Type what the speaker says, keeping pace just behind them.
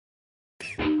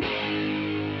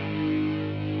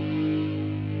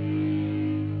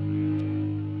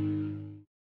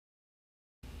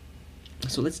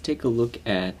So let's take a look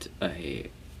at a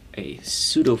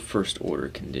pseudo first order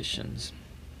conditions.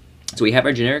 So we have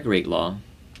our generic rate law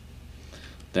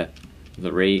that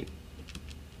the rate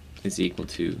is equal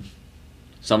to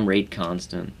some rate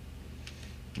constant.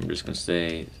 I'm just going to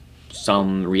say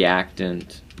some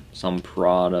reactant, some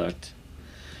product,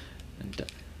 and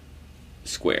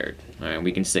squared. All right,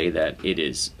 we can say that it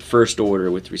is first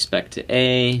order with respect to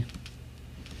A,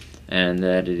 and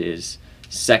that it is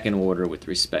second order with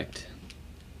respect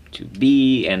to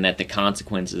B, and that the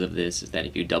consequences of this is that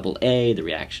if you double A, the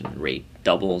reaction rate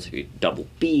doubles. If you double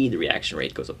B, the reaction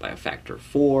rate goes up by a factor of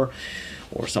 4,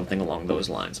 or something along those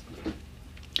lines.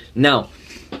 Now,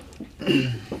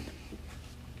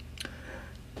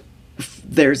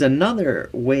 there's another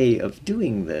way of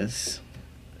doing this.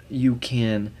 You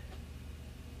can,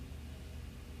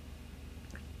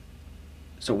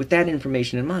 so with that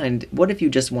information in mind, what if you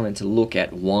just wanted to look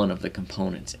at one of the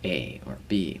components, A or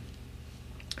B?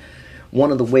 One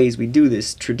of the ways we do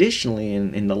this traditionally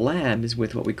in the lab is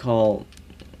with what we call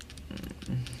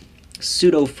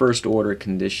pseudo first order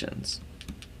conditions.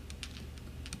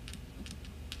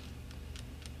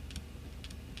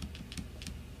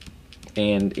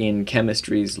 And in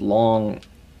chemistry's long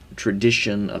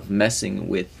tradition of messing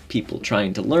with people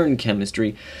trying to learn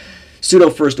chemistry, pseudo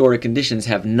first order conditions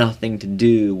have nothing to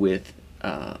do with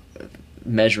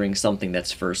measuring something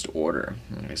that's first order.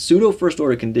 Okay. Pseudo first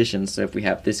order conditions, so if we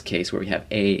have this case where we have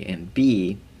A and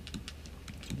B,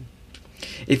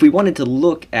 if we wanted to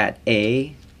look at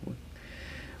A,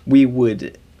 we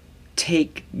would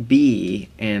take B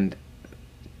and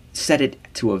set it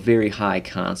to a very high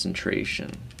concentration.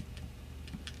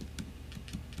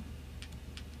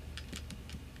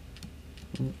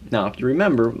 Now, if you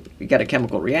remember, we got a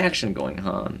chemical reaction going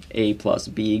on, A plus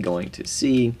B going to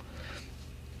C.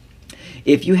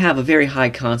 If you have a very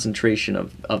high concentration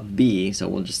of B, so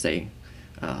we'll just say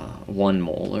 1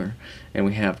 molar, and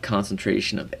we have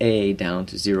concentration of A down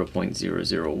to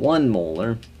 0.001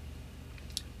 molar,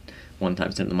 1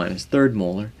 times 10 to the minus third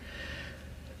molar,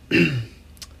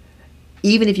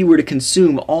 even if you were to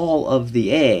consume all of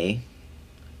the A,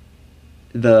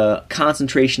 the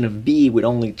concentration of B would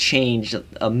only change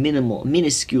a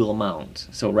minuscule amount.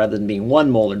 So rather than being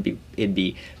 1 molar, it'd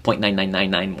be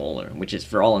 0.9999 molar, which is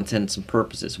for all intents and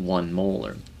purposes 1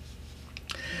 molar.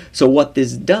 So what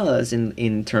this does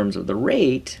in terms of the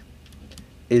rate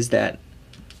is that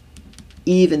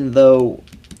even though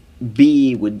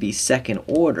B would be second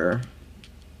order,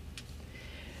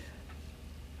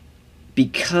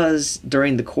 because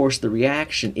during the course of the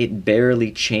reaction it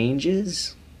barely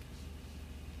changes,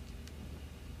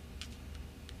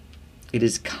 it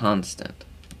is constant.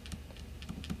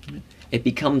 It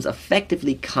becomes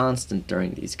effectively constant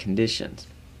during these conditions.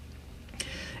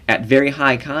 At very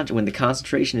high when the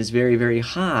concentration is very, very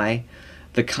high,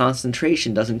 the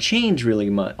concentration doesn't change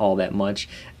really all that much,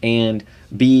 and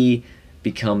B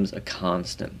becomes a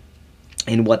constant.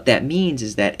 And what that means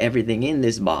is that everything in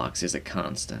this box is a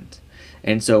constant.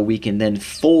 And so we can then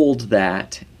fold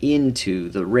that into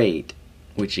the rate,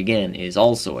 which again is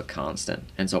also a constant.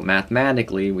 And so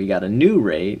mathematically we got a new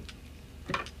rate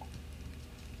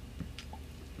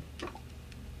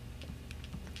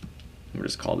we'll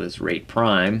just call this rate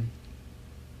prime,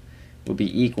 will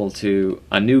be equal to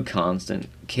a new constant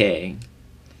K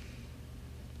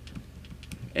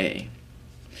A,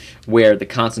 where the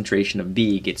concentration of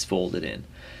B gets folded in.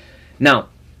 Now,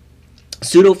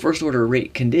 pseudo first order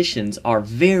rate conditions are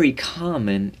very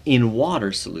common in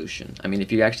water solution. I mean,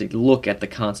 if you actually look at the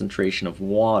concentration of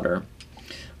water,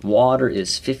 water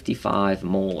is 55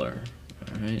 molar.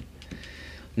 All right.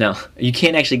 Now, you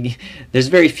can't actually, there's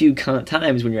very few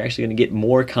times when you're actually going to get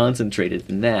more concentrated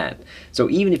than that. So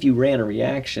even if you ran a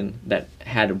reaction that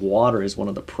had water as one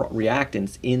of the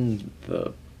reactants in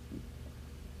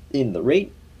the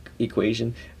rate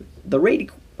equation, the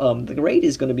rate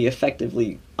is going to be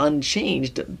effectively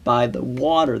unchanged by the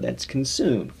water that's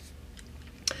consumed.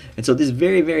 And so this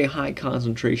very, very high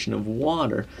concentration of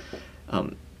water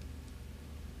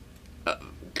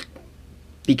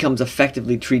becomes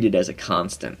effectively treated as a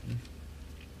constant.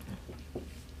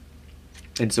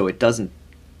 And so it doesn't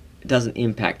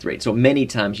impact the rate. So many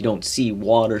times you don't see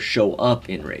water show up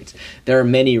in rates. There are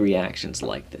many reactions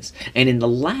like this. And in the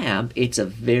lab, it's a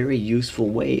very useful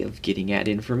way of getting at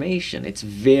information. It's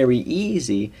very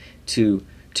easy to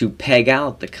peg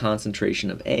out the concentration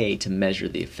of A to measure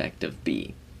the effect of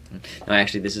B. Now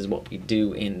actually this is what we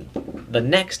do in the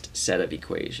next set of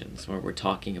equations where we're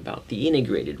talking about the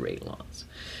integrated rate laws.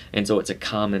 And so it's a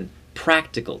common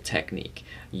practical technique.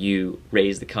 You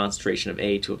raise the concentration of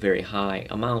A to a very high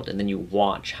amount and then you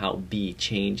watch how B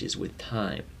changes with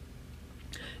time.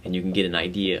 and you can get an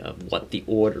idea of what the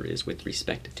order is with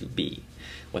respect to B,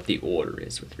 what the order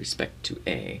is with respect to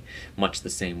A, much the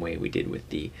same way we did with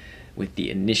the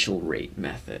initial rate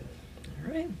method.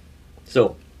 All right.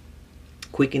 So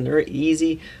quick and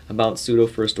easy about pseudo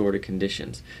first order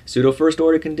conditions. Pseudo first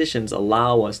order conditions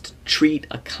allow us to treat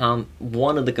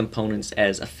one of the components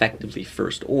as effectively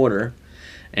first order,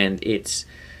 and its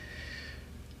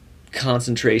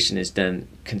concentration is then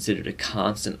considered a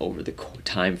constant over the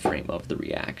time frame of the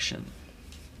reaction.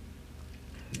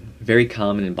 Very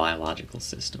common in biological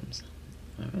systems.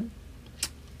 All right.